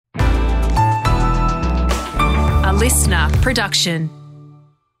listener production.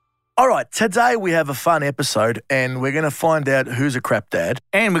 All right, today we have a fun episode and we're going to find out who's a crap dad.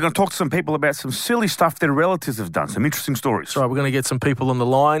 And we're going to talk to some people about some silly stuff their relatives have done, some interesting stories. So we're going to get some people on the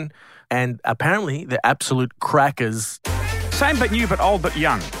line, and apparently they're absolute crackers. Same but new but old but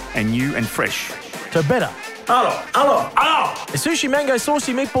young, and new and fresh. So better. Hello. The Sushi Mango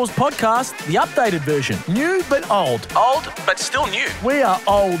Saucy Meatballs podcast, the updated version. New but old. Old, but still new. We are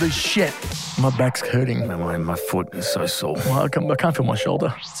old as shit. My back's hurting. My foot is so sore. Well, I can't feel my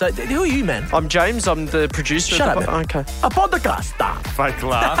shoulder. So who are you, man? I'm James. I'm the producer. Shut of up, the man. Okay. A podcast. Fake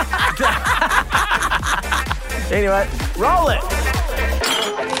laugh. Anyway, roll it.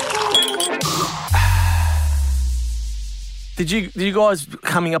 Did you guys,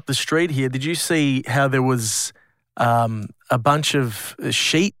 coming up the street here, did you see how there was a bunch of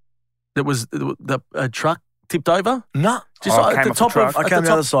sheep that was a truck tipped over? No. Just I at came the off top the truck. of I at came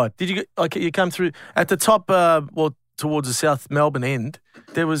the other side. Did you you come through at the top? Towards the South Melbourne end,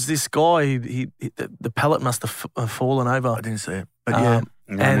 there was this guy. The pallet must have fallen over. I didn't see it. But yeah.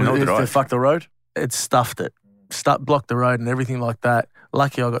 and nor did I. They fucked the road? it stuffed it, blocked the road and everything like that.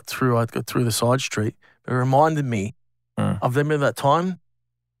 Lucky I got through. I got through the side street. It reminded me of remember that time,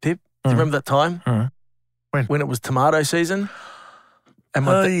 Pip? Do you remember that time? When it was tomato season? And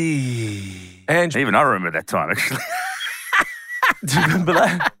and Even I remember that time, actually. do you remember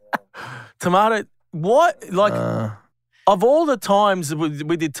that? Tomato, what? Like, of all the times that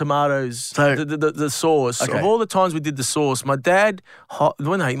we did tomatoes, So- the sauce, Okay. of all the times we did the sauce, my dad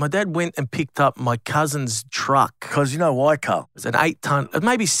went and picked up my cousin's truck. Because you know why, Carl? It was an 8-ton,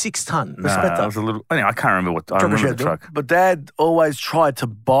 maybe 6-ton. I was a little. Anyway, I can't remember what. I remember the truck. But Dad always tried to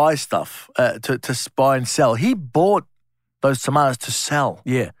buy stuff, to buy and sell. He bought those tomatoes to sell.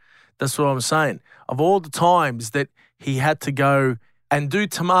 Yeah, that's what I'm saying. Of all the times that he had to go and do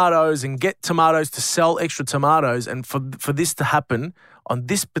tomatoes and get tomatoes to sell extra tomatoes, and for this to happen on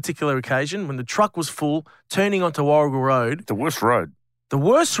this particular occasion when the truck was full, turning onto Warrigal Road, The worst road. the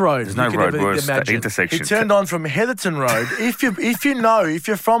worst road. There's no you could road ever worse. That imagine. intersection. He turned on from Heatherton Road. If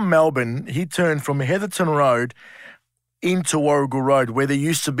you're from Melbourne, he turned from Heatherton Road into Warrigal Road, where there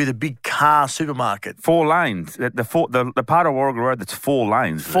used to be the big car supermarket. 4 lanes. The part of Warrigal Road that's 4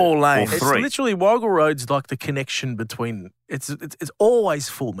 lanes. 4 lanes. Or It's 3. literally Warrigal Road's like the connection between. It's always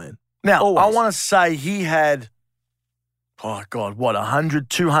full, man. Now, Always. I want to say he had, 100,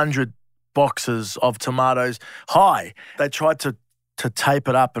 200 boxes of tomatoes high. They tried to tape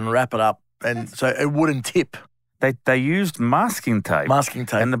it up and wrap it up, and so it wouldn't tip. They used masking tape. Masking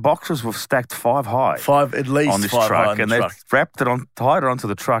tape. And the boxes were stacked 5 high. 5, at least on this 5 high truck, on the and they truck. wrapped it on, tied it onto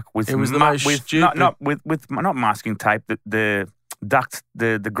the truck with It was the most stupid- not masking tape, the duct,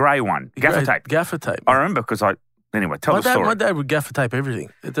 the grey one, gaffer tape. Gaffer tape. I remember because anyway, tell the story. My dad would gaffer tape everything.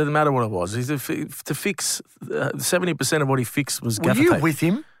 It doesn't matter what it was. To fix 70% of what he fixed was Were gaffer you tape. with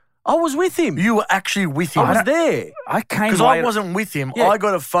him? I was with him. You were actually with him. I was there. I came Because later. I wasn't with him. Yeah. I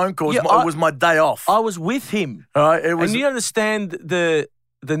got a phone call. Yeah, It was my day off. I was with him. All right, it was. And you understand the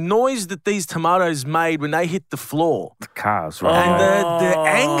noise that these tomatoes made when they hit the floor. The cars, right? And the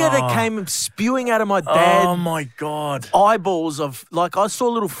anger that came spewing out of my oh dad's my God. eyeballs of, like, I saw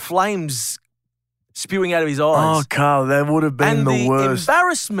little flames spewing out of his Oh, eyes. Carl, that would have been and the worst.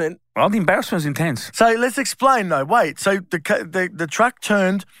 embarrassment. Well, the embarrassment was intense. So let's explain though. Wait, so the truck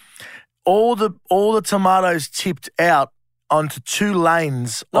turned, all the tomatoes tipped out onto 2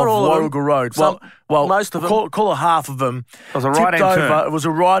 lanes Not of all of them. Warrigal Road. Some- well, most of them. Call it half of them. It was a tipped right-hand over. turn. It was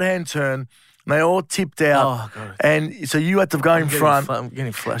a right-hand turn. And they all tipped out. Oh, God. And so you had to go in front. I'm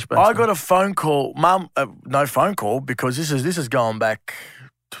getting flashbacks. I now. got a phone call, Mum. No phone call because this is going back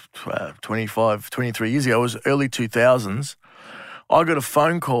 25, 23 years ago. It was early 2000s. I got a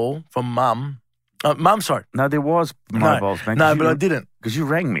phone call from Mum. Mum, sorry. No, there was mobiles, man. No, but I didn't. Because you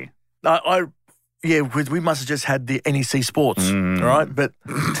rang me. Yeah, because we must have just had the NEC Sports, all right? But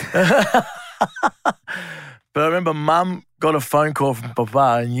but I remember Mum got a phone call from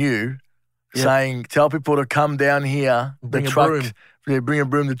Papa and you saying, tell people to come down here. Bring the a truck, broom. Yeah, bring a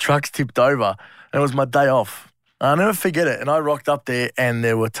broom. The truck's tipped over. And it was my day off. I'll never forget it. And I rocked up there and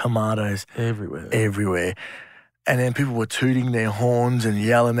there were tomatoes everywhere. And then people were tooting their horns and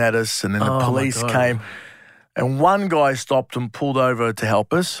yelling at us. And then the Oh, my police God. came. And one guy stopped and pulled over to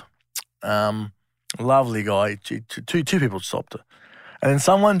help us. Lovely guy. Two people stopped her. And then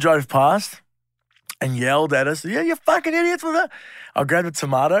someone drove past and yelled at us, yeah, you fucking idiots with that. I grabbed a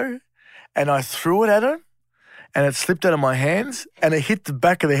tomato and I threw it at him and it slipped out of my hands and it hit the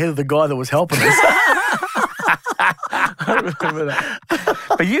back of the head of the guy that was helping us. I remember that.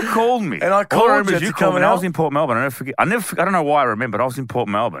 But you called me. And I All called remember you is to called come me, and I out. was in Port Melbourne. I never forget. I don't know why I remember. I was in Port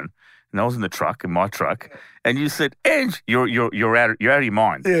Melbourne, and I was in the truck, in my truck, and you said, "Edge, you're out of your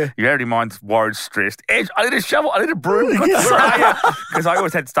mind. Yeah. You're out of your mind, worried, stressed. Edge, I need a shovel. I need a broom. Where are you?" Because I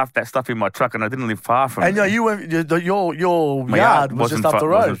always had that stuff in my truck, and I didn't live far from And it. you went. Your My yard was just up the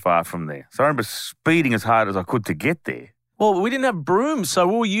road. Wasn't far from there. So I remember speeding as hard as I could to get there. Well, we didn't have brooms, so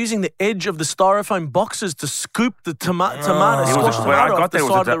we were using the edge of the styrofoam boxes to scoop the tomato, When I tomato off got the there,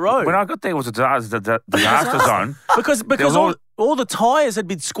 side of the road. When I got there, was a disaster zone. Because was all the tyres had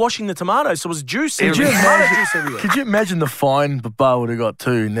been squashing the tomatoes, so it was juice. Could you tomato imagine? juice everywhere. Could you imagine the fine Papa would have got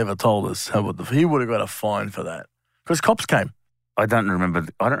too? Never told us. He would have got a fine for that because cops came. I don't remember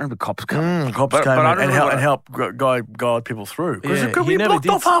cops coming. Cops But came I and remember- help guide people through because it could he be never blocked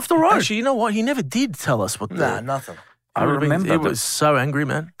did. off half the road. Actually, you know what? He never did tell us what Nah, nothing. I remember He was so angry,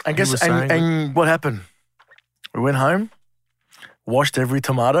 man. And He guess was so angry. and what happened? We went home, washed every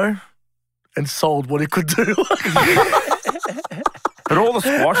tomato, and sold what he could do. But all the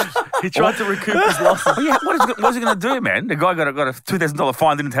squash. He tried to recoup his losses. Oh, yeah, what's he going to do, man? The guy got a $2,000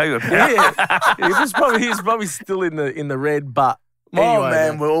 fine, didn't tell you about it. Yeah, he was probably still in the red, but Oh anyway,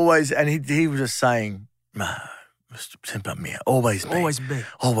 man, we're always and he was just saying, sempre me, always me, always me.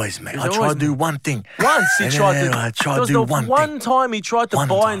 always me. was I try always to do one thing. Once he And tried then to. I tried there was to do the one thing. time he tried to One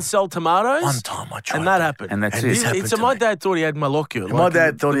buy time. and sell tomatoes. One time I tried, and that happened. And that's And it. this happened So to my me. dad thought he had Malocchio. My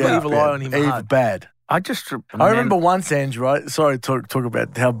dad thought he had evil eye on him evil hard. bad. I just I remember once, Ange, right? Sorry to talk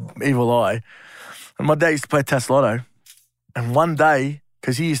about how evil eye. And my dad used to play Taslotto. And one day,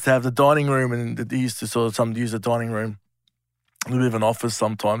 because he used to have the dining room and he used to sort of use the dining room, a little bit of an office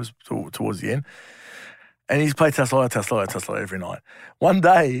sometimes towards the end. And he used to play Taslotto every night. One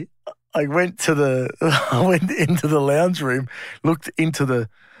day, I went into the lounge room, looked into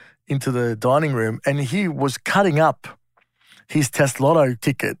the dining room, and he was cutting up his Taslotto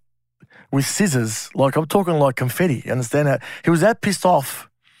ticket with scissors, like I'm talking like confetti. You understand that? He was that pissed off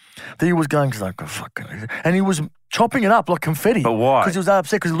that he was going, like, oh, fucking, and he was chopping it up like confetti. But why? Because he was that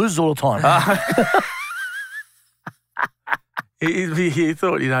upset because he loses all the time. He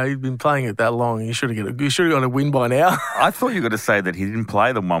thought, he'd been playing it that long. He should have got a win by now. I thought you were going to say that he didn't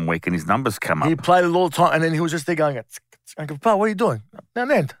play them 1 week and his numbers come up. He played it all the time, and then he was just there going, I go, Pa, what are you doing?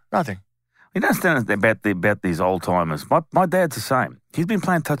 Nothing. You don't understand about these old timers. My dad's the same. He's been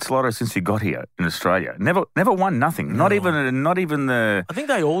playing touch lotto since he got here in Australia. Never won nothing. Not even the. I think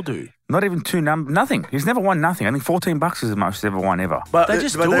they all do. Not even nothing. He's never won nothing. I think $14 is the most he's ever won ever. But They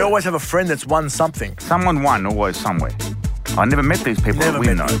just but do they it. always have a friend that's won something. Someone won always somewhere. I never met these people Never that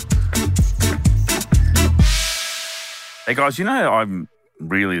win met though. Hey guys, I'm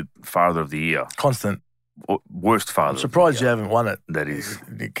really Father of the Year. Constant. Worst Father. I'm surprised you haven't won it That is.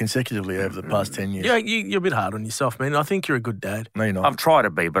 consecutively over the past 10 years. Yeah, you're a bit hard on yourself, man. I think you're a good dad. No, you're not. I've tried to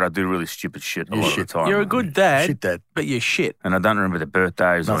be, but I do really stupid shit a You lot of shit. the time. You're a good dad, Shit, Dad. but you're shit. And I don't remember the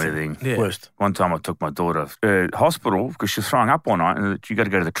birthdays Nothing. or anything. Yeah. Worst. One time I took my daughter to hospital because she was throwing up all night, and you got to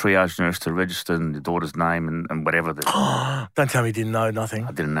go to the triage nurse to register your daughter's name and whatever. Don't tell me you didn't know nothing.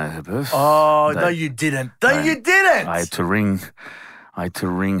 I didn't know her birth. Oh, They- no, you didn't. No, you didn't. I had to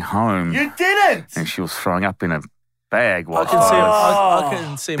ring home, You didn't. and she was throwing up in a bag I while can see. Oh. I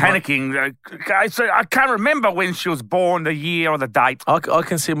can see. panicking. I can't remember when she was born, the year or the date. I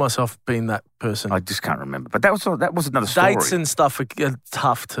can see myself being that person. I just can't remember. But that was another story. Dates and stuff are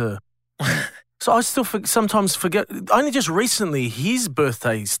tough to. So I still sometimes forget. Only just recently, his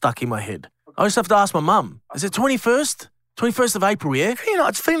birthday stuck in my head. I just have to ask my mum. Is it 21st? 21st of April, yeah?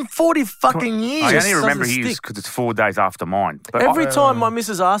 It's been 40 fucking years. I Just only remember doesn't his stick. because it's 4 days after mine. But Every time my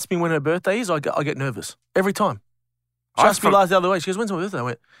missus asks me when her birthday is, I get nervous. Every time. She asked me the other way. She goes, "When's my birthday?" I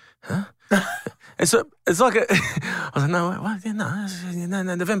went, "Huh?" And so it's like I was like, "No, what? No,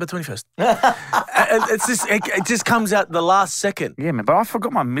 November 21st." And it's just it just comes out the last second. yeah, man. But I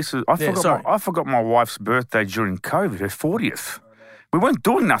forgot my missus. sorry. I forgot my wife's birthday during COVID, her 40th. We weren't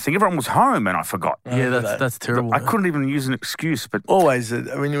doing nothing. Everyone was home, and I forgot. Yeah, that's terrible. I man. couldn't even use an excuse. But Always.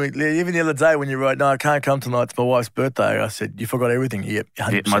 Even the other day when you wrote, "No, I can't come tonight. It's my wife's birthday." I said, "You forgot everything." Yep,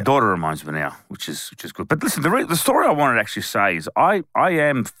 100%. yeah, my daughter reminds me now, which is good. But listen, the story I wanted to actually say is I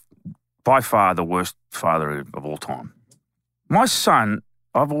am by far the worst father of all time. My son,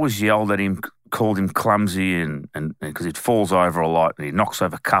 I've always yelled at him, called him clumsy, and because he falls over a lot and he knocks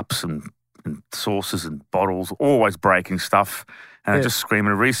over cups and saucers and bottles, always breaking stuff. And I just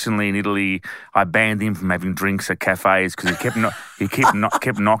screaming. Recently in Italy, I banned him from having drinks at cafes because he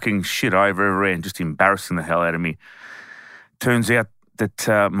kept knocking shit over everywhere and just embarrassing the hell out of me. Turns out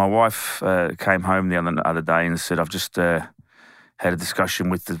that my wife came home the other day and said, "I've just had a discussion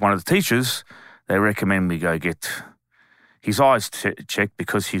with one of the teachers. They recommend we go get his eyes checked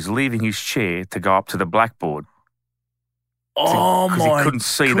because he's leaving his chair to go up to the blackboard. Oh, Because he couldn't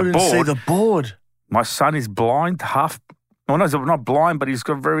see the board. see the board. My son is blind, no, he's not blind, but he's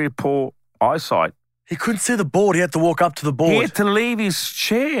got very poor eyesight. He couldn't see the board. He had to walk up to the board. He had to leave his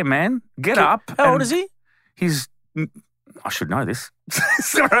chair, man. Get up. How old is he? I should know this.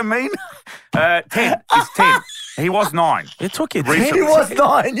 See what I mean? 10. He's 10. He was 9. It took you Recently. 10. He was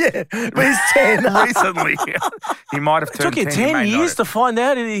 9, yeah. But he's 10. Recently. He might have It turned took you 10. 10 years to find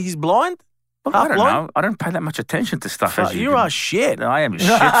out he's blind? Look, I don't know. I don't pay that much attention to stuff as you You do. are shit. I am a shit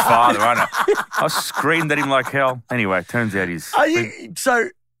father, aren't I? I screamed at him like hell. Anyway, it turns out he's... So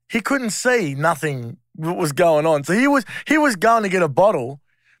he couldn't see nothing was going on. So he was going to get a bottle,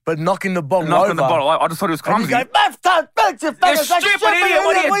 but knocking the bottle over. Knocking the bottle. I just thought he was clumsy. And you go, You stupid idiot,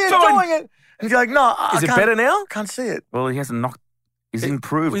 what are you doing? And you're like, no, I Is it can't- better now? Can't see it. Well, he hasn't knocked... He's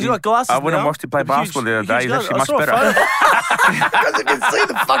improved. He's got glasses I went and now. watched him play basketball the other day. He's Huge actually much glasses. I saw a better. Because you can see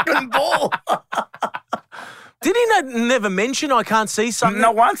the fucking ball. Did he never mention I can't see something?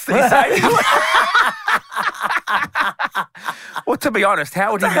 Not once did he say it. Well, to be honest,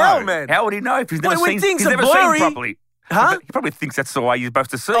 how would he What know? the hell, man? How would he know if he's never When seen? things He's are never blurry- seen properly. Huh? He probably thinks that's the way you're supposed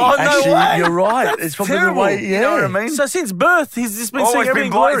to see. Oh, no Actually, way. you're right. It's probably terrible. the way, yeah. You know what I mean? So since birth, he's just been Always seeing been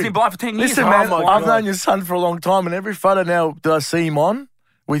everything blind. He's blurry. been blind for 10 years. Listen, Oh, man, my I've God. known your son for a long time, and every photo now that I see him on,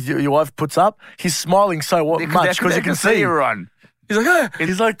 with your wife puts up, he's smiling so much because you can see. everyone. He's like, "Ah."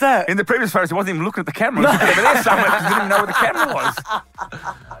 He's like that. In the previous photos, he wasn't even looking at the camera. He was looking over there somewhere. He didn't even know where the camera was.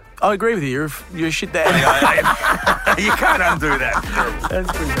 I agree with you. You're a shit dad. You can't undo that. That's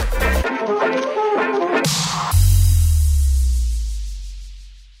pretty good.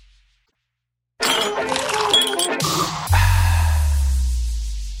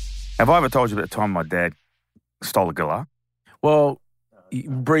 Have I ever told you about the time my dad stole a galah? Well,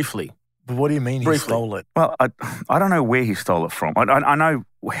 briefly. But what do you mean he Briefly. stole it? Well, I don't know where he stole it from. I know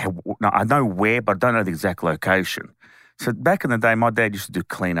where, but I don't know the exact location. So back in the day, my dad used to do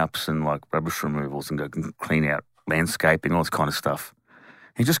cleanups and like rubbish removals and go and clean out landscaping, all this kind of stuff.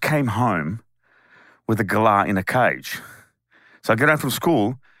 He just came home with a galah in a cage. So I get home from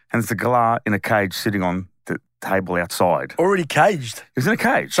school and there's a galah in a cage sitting on the table outside. Already caged. He was in a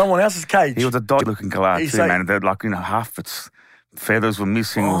cage. Someone else's cage. He was a dog-looking galah He's too, like- man. They're like, half its feathers were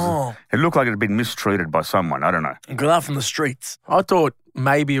missing. Oh. It looked like it had been mistreated by someone. I don't know. A galah from the streets. I thought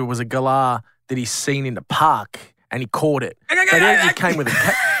maybe it was a galah that he's seen in the park and he caught it. But it actually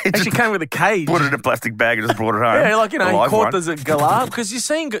came with a cage. Put it in a plastic bag and just brought it home. Yeah, like, A he live caught one. there's a galah because you're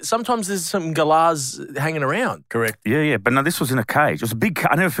seeing sometimes there's some galahs hanging around. Correct. Yeah. But no, this was in a cage. It was a big.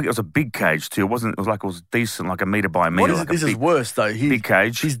 I never forget. It was a big cage too. It wasn't. It was like it was decent, like a meter by a meter. What is like this a is big, worse though. big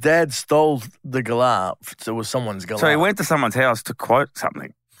cage. His dad stole the galah. So it was someone's galah. So he went to someone's house to quote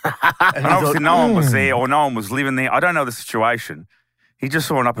something. and And obviously no one was there or no one was living there. I don't know the situation. He just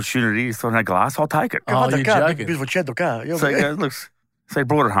saw an opportunity. He thought, no glass, I'll take it. Oh, you're joking. So he goes, looks. So he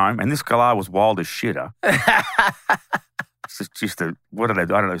brought it home, and this galah was wild as shit. It's just what do they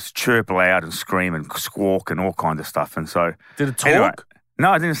do? I don't know. It's chirp loud and scream and squawk and all kinds of stuff. And so Did it talk? Anyway,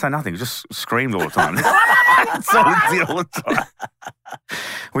 no, I didn't say nothing. It just screamed all the time. That's all it did all the time.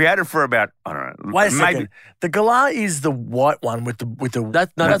 We had it for about, I don't know. Wait a maybe, second. The galah is the white one with the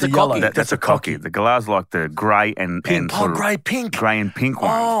That's the a yellow. cocky. That's a cocky. The galah's like the grey and Pink. sort Oh, of grey pink. grey and pink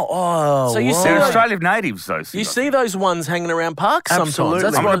ones. Oh. So you see They're those- Australian natives, though. You see those ones hanging around parks Absolutely. sometimes.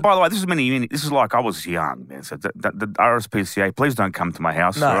 That's I mean, what by the way, this is like I was young, man. So the RSPCA, please don't come to my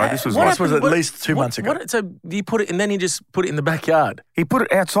house. No, all right? This was what like, This was at least 2 months ago. So you put it, and then you just put it in the backyard. he put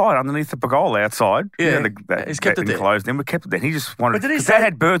it outside underneath the pergola outside. Yeah. You know, He's kept it there. enclosed. Then we kept it there. He just wanted. But did he 'cause say- Dad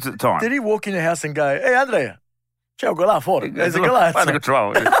had birds at the time. Did he walk in your house and go, "Hey, Andrea, ciao galah for it. There's a galah." Under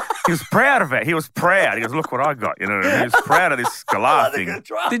control. He was proud of it. He was proud. He goes, look what I got. You know what I mean? He was proud of this galah thing.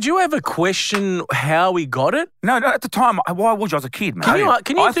 Did you ever question how he got it? No, at the time, why would you? I was a kid, man. Can you I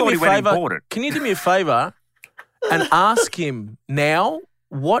do thought me he a went and favor? bought it. Can you do me a favor and ask him now?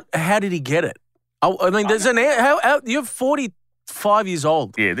 How did he get it? I mean, there's how you're 45 years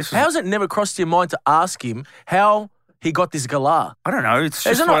old. Yeah, this is. How's it never crossed your mind to ask him how he got this galah? I don't know. It's Is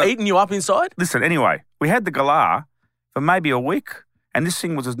just it not what- eating you up inside? Listen, anyway, we had the galah for maybe a week, and this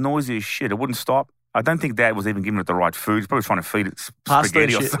thing was as noisy as shit. It wouldn't stop. I don't think Dad was even giving it the right food. He's probably trying to feed it Pasta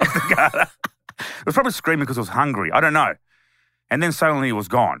spaghetti and or shit. something. It was probably screaming because it was hungry. I don't know. And then suddenly it was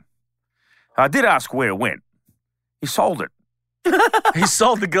gone. I did ask where it went. He sold it. He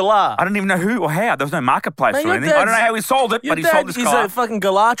sold the galah. I don't even know who or how. There was no marketplace Man, or your anything. I don't know dad's- how he sold it, Your but he dad sold this is car. a fucking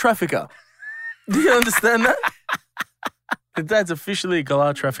galah trafficker. Do you understand that? Your dad's officially a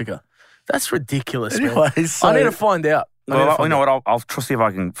galah trafficker. That's ridiculous, man. Anyways, so I need to find out. Well, you know what? I'll see if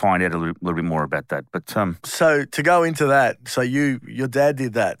I can find out a little bit more about that. But So to go into that, so your dad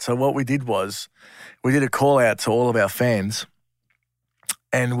did that. So what we did was we did a call out to all of our fans,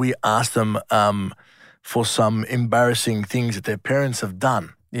 and we asked them for some embarrassing things that their parents have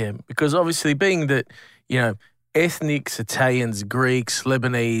done. Yeah, because obviously being that, ethnics, Italians, Greeks,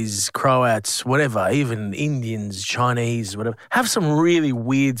 Lebanese, Croats, whatever, even Indians, Chinese, whatever, have some really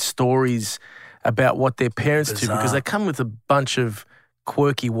weird stories about what their parents do because they come with a bunch of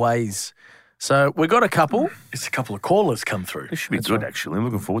quirky ways. So we got a couple. It's a couple of callers come through. this should be good, actually. I'm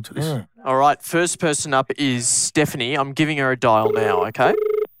looking forward to this. All right, first person up is Stephanie. I'm giving her a dial now, okay?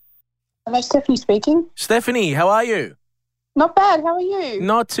 Hello, Stephanie speaking. Stephanie, how are you? Not bad. How are you?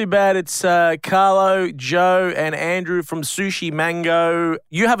 Not too bad. It's Carlo, Joe, and Andrew from Sushi Mango.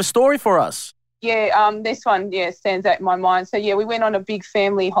 You have a story for us. Yeah, this one, stands out in my mind. So, we went on a big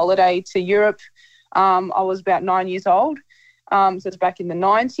family holiday to Europe. I was about 9 years old. So it's back in the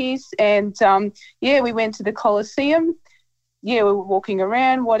 90s. And, we went to the Colosseum. We were walking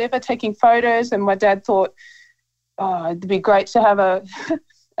around, whatever, taking photos. And my dad thought, it'd be great to have a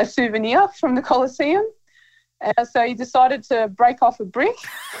souvenir from the Colosseum. So he decided to break off a brick.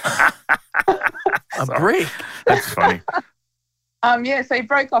 A brick? That's funny. So he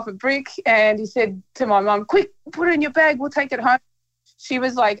broke off a brick and he said to my mum, quick, put it in your bag, we'll take it home. She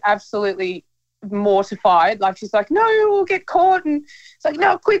was like absolutely mortified. Like she's like, no, we'll get caught. And it's like,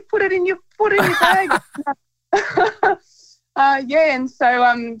 no, quick, put it in your bag. And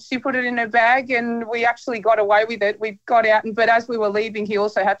so she put it in her bag and we actually got away with it. We got out, but as we were leaving, he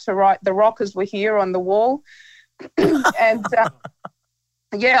also had to write "The Rockers were here" on the wall. And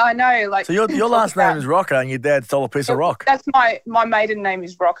I know. Like, so your last name is Rocker, and your dad stole a piece of rock. That's my maiden name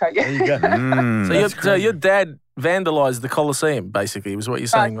is Rocker. Yeah. There you go. So your dad vandalised the Colosseum, basically, was what you're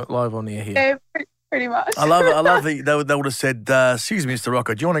saying live on the air here. Yeah, pretty much. I love that they would have said, "Excuse me, Mr.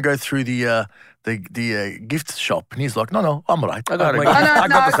 Rocker, do you want to go through the gift shop?" And he's like, "No, I'm all right. I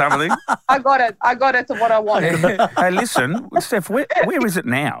got the family. I got it to what I wanted." Hey, listen, Steph, where is it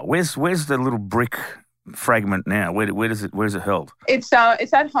now? Where's the little brick fragment now? Where is it held? It's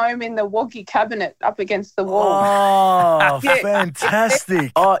at home in the Woggy cabinet up against the wall. Oh,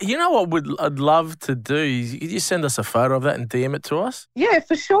 fantastic! Oh, you know what I'd love to do? You send us a photo of that and DM it to us. Yeah,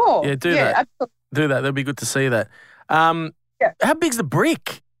 for sure. Yeah, do that. Absolutely. Do that. That'd be good to see that. How big's the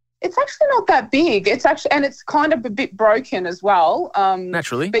brick? It's actually not that big. It's kind of a bit broken as well.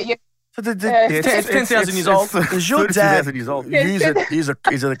 Naturally. But yeah. So it's 10,000 years old. Does your dad years old. use it? Is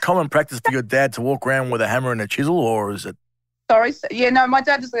it a common practice for your dad to walk around with a hammer and a chisel, or is it? Sorry. My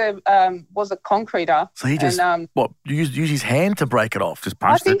dad was a concreter. So he just use his hand to break it off? Just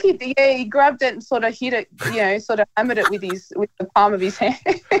punched it? I think he grabbed it and sort of hit it, sort of hammered it with the palm of his hand.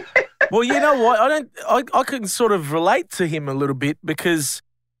 Well, you know what? I can sort of relate to him a little bit because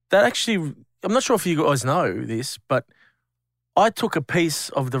that actually, I'm not sure if you guys know this, but I took a piece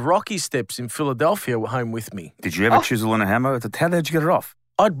of the Rocky Steps in Philadelphia home with me. Did you have a chisel and a hammer? How did you get it off?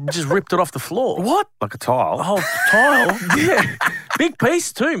 I just ripped it off the floor. What? Like a tile? A whole tile? Yeah. Big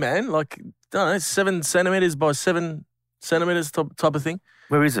piece too, man. Like, I don't know, 7 centimetres by 7 centimetres type of thing.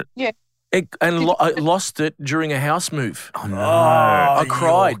 Where is it? Yeah. I lost it during a house move. Oh, no. I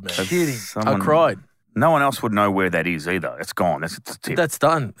cried, man. Kidding. I cried. No one else would know where that is either. It's gone. That's the tip. That's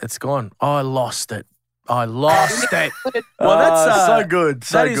done. It's gone. I lost it. Well, that's so good.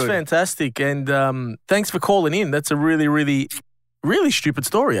 So that is good. fantastic. And thanks for calling in. That's a really, really, really stupid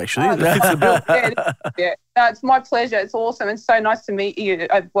story, actually. It fits the bill. Yeah. No, it's my pleasure. It's awesome. It's so nice to meet you.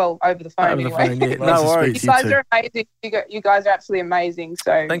 Over the phone, Over the anyway. phone, yeah. Nice No to worries. speak You guys are amazing. You guys are absolutely amazing.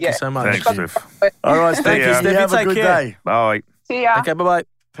 So Thank you so much. Thanks, Steph. All right, Thank you, Steph. You have a Take good care. day. Bye. See ya. Okay, bye-bye.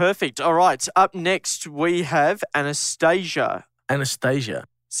 Perfect. All right. Up next, we have Anastasia. Anastasia.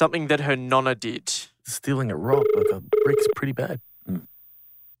 Something that her nonna did. Stealing a rock like a brick's pretty bad.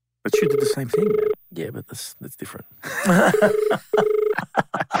 But she did the same thing, man. Yeah, but that's different.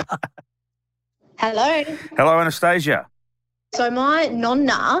 Hello. Hello, Anastasia. So my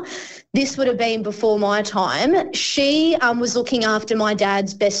nonna, this would have been before my time, she was looking after my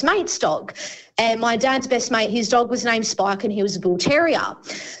dad's best mate's dog. And my dad's best mate, his dog was named Spike and he was a bull terrier.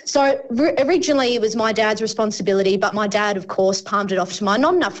 So originally it was my dad's responsibility, but my dad, of course, palmed it off to my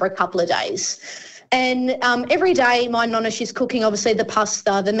nonna for a couple of days. And every day my nonna, she's cooking obviously the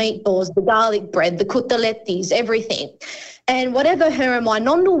pasta, the meatballs, the garlic bread, the cotelettes, everything. And whatever her and my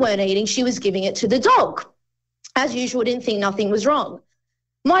nonna weren't eating, she was giving it to the dog. As usual, didn't think nothing was wrong.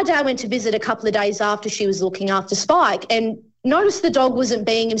 My dad went to visit a couple of days after she was looking after Spike and noticed the dog wasn't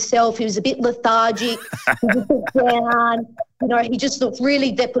being himself. He was a bit lethargic. He just looked down. He just looked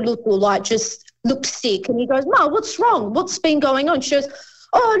really depeluto, like just looked sick. And he goes, "Ma, what's wrong? What's been going on?" She goes,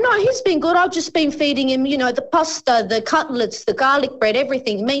 "Oh, no, he's been good. I've just been feeding him, the pasta, the cutlets, the garlic bread,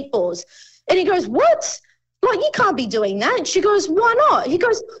 everything, meatballs." And he goes, "What? Like, you can't be doing that." And she goes, "Why not?" He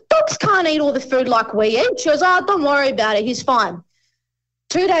goes, "Dogs can't eat all the food like we eat." She goes, "Oh, don't worry about it. He's fine."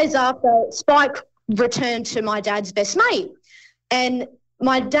 2 days after, Spike returned to my dad's best mate. And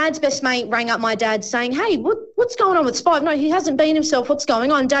my dad's best mate rang up my dad saying, "Hey, what's going on with Spike? No, he hasn't been himself. What's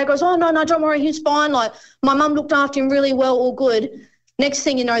going on?" Dad goes, "Oh, no, don't worry. He's fine. Like, my mum looked after him really well, all good." Next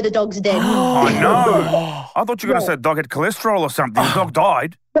thing you know, the dog's dead. Oh, no. I thought you were going to say the dog had cholesterol or something. The dog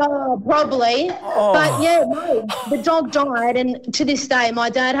died. Probably. But, no, the dog died. And to this day,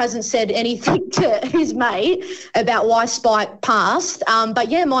 my dad hasn't said anything to his mate about why Spike passed. But,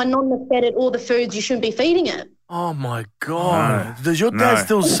 my nonna fed it all the foods you shouldn't be feeding it. Oh, my God. Does your dad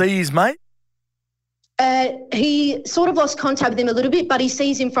still see his mate? He sort of lost contact with him a little bit, but he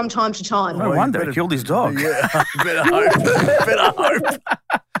sees him from time to time. No wonder he killed his dog. Yeah, better hope.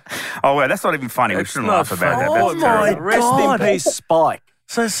 Oh, well, that's not even funny. We shouldn't laugh about that. Oh, That's my terrible. Rest in peace, Spike.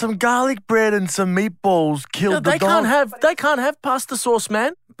 So some garlic bread and some meatballs killed the dog. They can't have pasta sauce,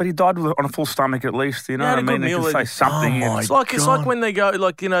 man. But he died on a full stomach at least, you know He what had I a mean? good They meal. can say something. Oh, my It's like God. when they go,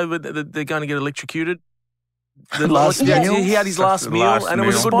 they're going to get electrocuted. The last meal? He had his last The meal, last and it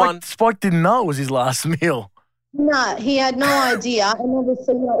was a good meal. one. Spike didn't know it was his last meal. No, he had no idea. And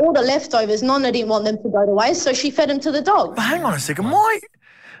obviously, all the leftovers, Nonna didn't want them to go to waste, so she fed them to the dog. But hang on a second.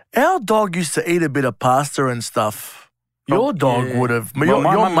 Our dog used to eat a bit of pasta and stuff. Your dog would have. Well, Your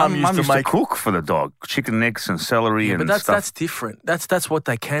my mum used to make. cook for the dog. Chicken necks and celery Yeah, and but stuff. that's different. That's what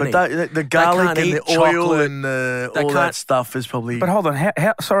they can But eat. the garlic can't and the eat oil chocolate. and They all that can't- stuff is probably. But hold on.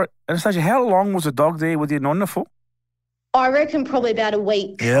 Sorry, Anastasia, how long was the dog there with your nonna for? I reckon probably about a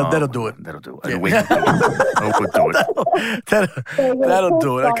week. yeah, that'll do it. That'll do it. Yeah. A week. That'll do it. That'll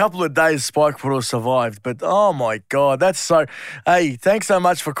do it. A couple of days Spike would have survived. But, oh, my God, that's so... Hey, thanks so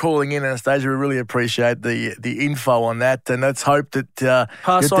much for calling in, Anastasia. We really appreciate the info on that. And let's hope that your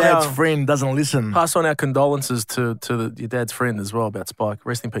Pass on dad's our- friend doesn't listen. Pass on our condolences to your dad's friend as well about Spike.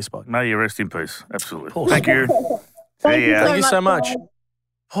 Rest in peace, Spike. May you rest in peace. Absolutely. course. Thank you. Thank you Thank you so much. guys.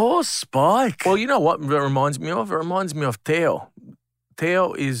 Poor Spike. Well, you know what it reminds me of? It reminds me of Teo.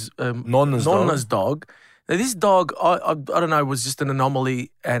 Teo is Nonna's dog. Now, this dog, I don't know, was just an anomaly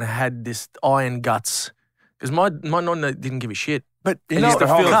and had this iron guts. Because my nonna didn't give a shit. But you And know, used to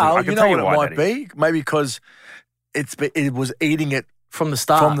hold it. I Carl, can you tell know you what it why, might be? Maybe because it was eating it From the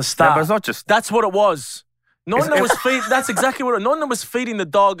start. from the No, start. but it's not just... That's what it was. Nonna was feeding. That's exactly what Nonna was feeding the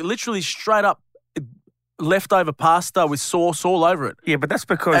dog. Literally straight up leftover pasta with sauce all over it. Yeah, but that's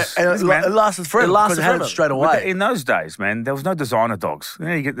because... And man, it lasted forever It lasted because it had it forever. straight but away. in those days, man, there was no designer dogs.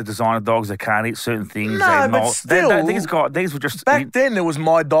 You get the designer dogs that can't eat certain things. No, they but mold. still, These were just... Back then, there was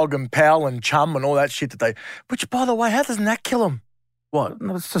My Dog and Pal and Chum and all that shit that they... Which, by the way, how doesn't that kill them? What?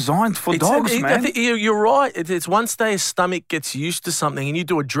 No, it's designed for It's- dogs, I man. think you're right. It's once their stomach gets used to something and you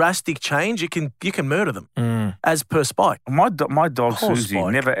do a drastic change, you can murder them. As per Spike. My dog Poor Susie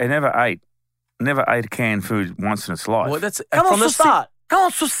Spike. never ate canned food once in its life. Well, that's Come from on, the Susie. start. Come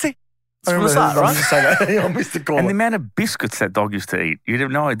on, Susie. It's from the start, right? I missed the call. And the amount of biscuits that dog used to eat. You'd have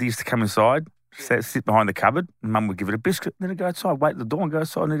no idea. He used to come inside, sit behind the cupboard, and Mum would give it a biscuit, and then he'd go outside, wait at the door and go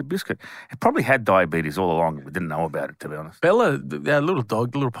outside and eat a biscuit. It probably had diabetes all along. We didn't know about it, to be honest. Bella, our little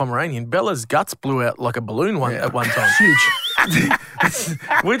dog, the little Pomeranian, Bella's guts blew out like a balloon at one time. Huge.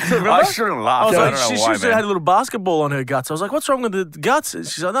 Remember? I shouldn't I laugh. was I like, don't know she why, should have man. had a little basketball on her guts. I was like, what's wrong with the guts?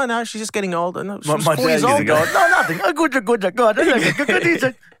 She's like, no, she's just getting older. No, she's My 4 years dad used old. to go, no, nothing. Oh, good.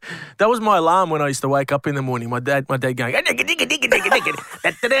 That was my alarm when I used to wake up in the morning. My dad going, used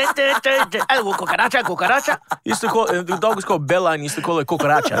to call the dog was called Bella and used to call her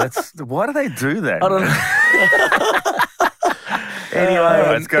cucaracha. Why do they do that? I don't know. Anyway,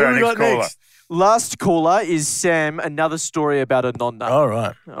 let's go to who our we next got caller. next? Last caller is Sam. Another story about a nonna. All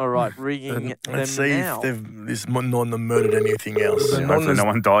right. All right, ringing them Let's see now. if this nonna murdered anything else. Hopefully no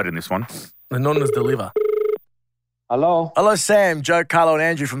one died in this one. The nonnas deliver. Hello. Hello, Sam, Joe, Carlo, and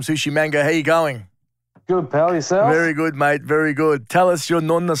Andrew from Sushi Mango. How you going? Good, pal. Yourself? Very good, mate. Very good. Tell us your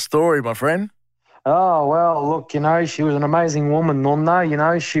nonna story, my friend. Oh, well, look, she was an amazing woman,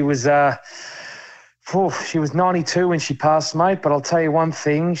 Nonna. She was 92 when she passed, mate. But I'll tell you one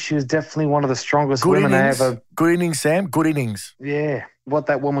thing. She was definitely one of the strongest Good women innings. I ever... Good innings, Sam. Good innings. Yeah. What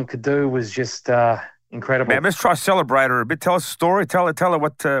that woman could do was just incredible. Man, let's try to celebrate her a bit. Tell us a story. Tell her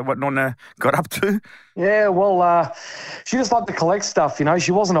what Nonna got up to. Yeah, well, she just liked to collect stuff,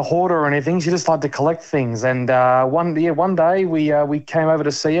 She wasn't a hoarder or anything. She just liked to collect things. And one day we came over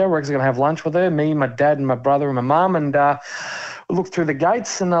to see her. We're actually going to have lunch with her, me, my dad and my brother and my mum. And we looked through the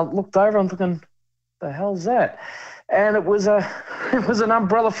gates and I looked over and thinking, the hell's that? And it was an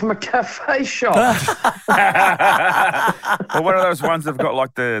umbrella from a cafe shop. Well, one of those ones that've got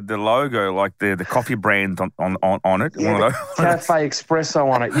like the logo, like the coffee brand on it. Yeah, one of those. Cafe Espresso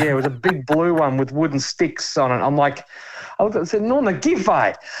on it. Yeah, it was a big blue one with wooden sticks on it. I'm like, I said, Nonna, give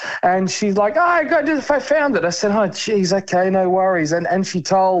way. And she's like, I found it. I said, oh, geez, okay, no worries. And she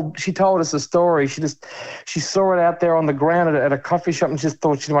told us a story. She saw it out there on the ground at a coffee shop and just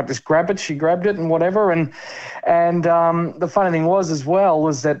thought she might just grab it. She grabbed it and whatever. And the funny thing was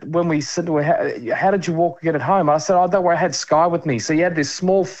that when we said to her, how did you walk and get it home? I said, oh, don't worry, I had Sky with me. So you had this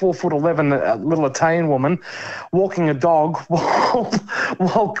small 4'11" little Italian woman walking a dog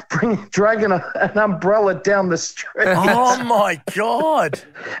while dragging an umbrella down the street. Oh, my God.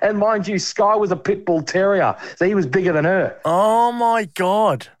 And mind you, Sky was a pit bull terrier, so he was bigger than her. Oh, my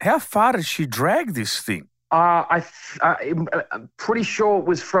God. How far did she drag this thing? I'm pretty sure it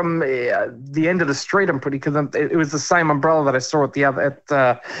was from the end of the street. Because it was the same umbrella that I saw at the other.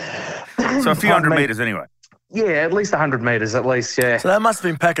 So a few hundred meters anyway. Yeah, at least 100 metres, at least, yeah. So they must have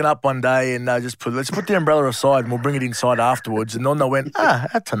been packing up one day and let's put the umbrella aside and we'll bring it inside afterwards. And Nonna went,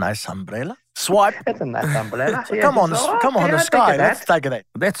 that's a nice umbrella. Swipe. That's a nice umbrella. Yeah, come on, the Sky. Let's take it.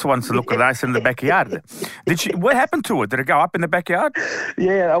 That's one to look nice in the backyard. What happened to it? Did it go up in the backyard?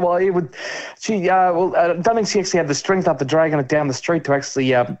 Yeah, well, I don't think she actually had the strength after dragging it down the street to actually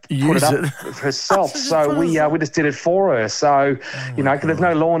put it up herself. So we just did it for her. So, because there's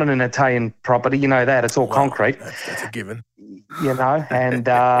no lawn in an Italian property, you know that. It's all concrete. That's a given. And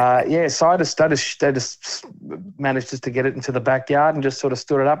so I just managed just to get it into the backyard and just sort of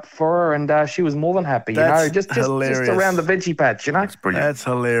stood it up for her, and she was more than happy. Just around the veggie patch. That's brilliant. That's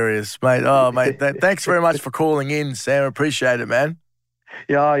hilarious, mate. Oh, mate, thanks very much for calling in, Sam. Appreciate it, man.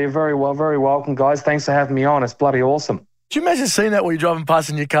 Yeah, you're very welcome, guys. Thanks for having me on. It's bloody awesome. Did you imagine seeing that while you're driving past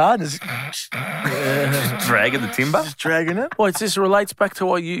in your car and just dragging the timber? Just dragging it? Well, this relates back to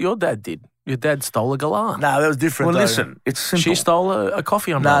what your dad did. Your dad stole a galah. No, that was different. Well, though. Listen, it's simple. She stole a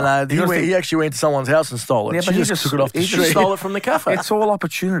coffee umbrella. No, he actually went to someone's house and stole it. Yeah, but he just took it off the He street. just stole it from the cafe. It's all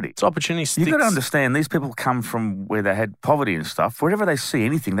opportunity. It's opportunity sticks. You've got to understand, these people come from where they had poverty and stuff. Wherever they see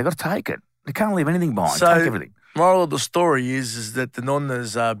anything, they've got to take it. They can't leave anything behind. So, take everything. Moral of the story is that the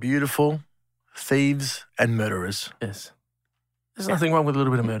Nonnas are beautiful, thieves, and murderers. Yes. There's nothing wrong with a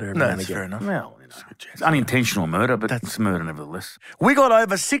little bit of murder. No, that's fair enough. Well, it's unintentional murder, but it's murder nevertheless. We got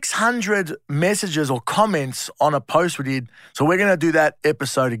over 600 messages or comments on a post we did. So we're going to do that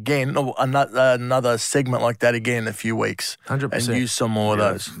episode again, or another segment like that again in a few weeks. 100%. And use some more of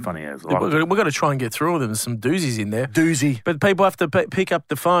those. Funny as We've got to try and get through all of them. There's some doozies in there. Doozy. But people have to pick up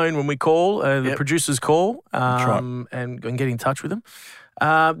the phone when we call, the producers call, right. and get in touch with them.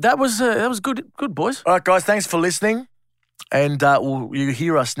 That was good, boys. All right, guys, thanks for listening. And you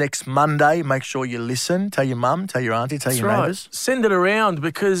hear us next Monday. Make sure you listen. Tell your mum, tell your auntie, tell your neighbours. Send it around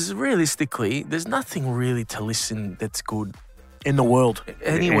because there's nothing really to listen that's good in the world.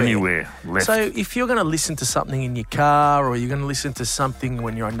 Anywhere left. So if you're going to listen to something in your car, or you're going to listen to something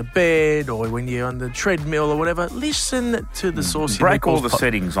when you're on the bed, or when you're on the treadmill or whatever, listen to the Saucy Break Meatballs all the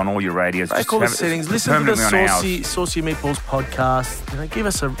settings on all your radios. Break all the settings. Listen to the Saucy Meatballs podcast. Give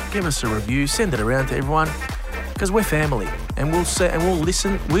us a review. Send it around to everyone. Because we're family, and we'll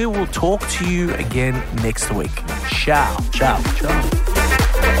listen. We will talk to you again next week. Ciao.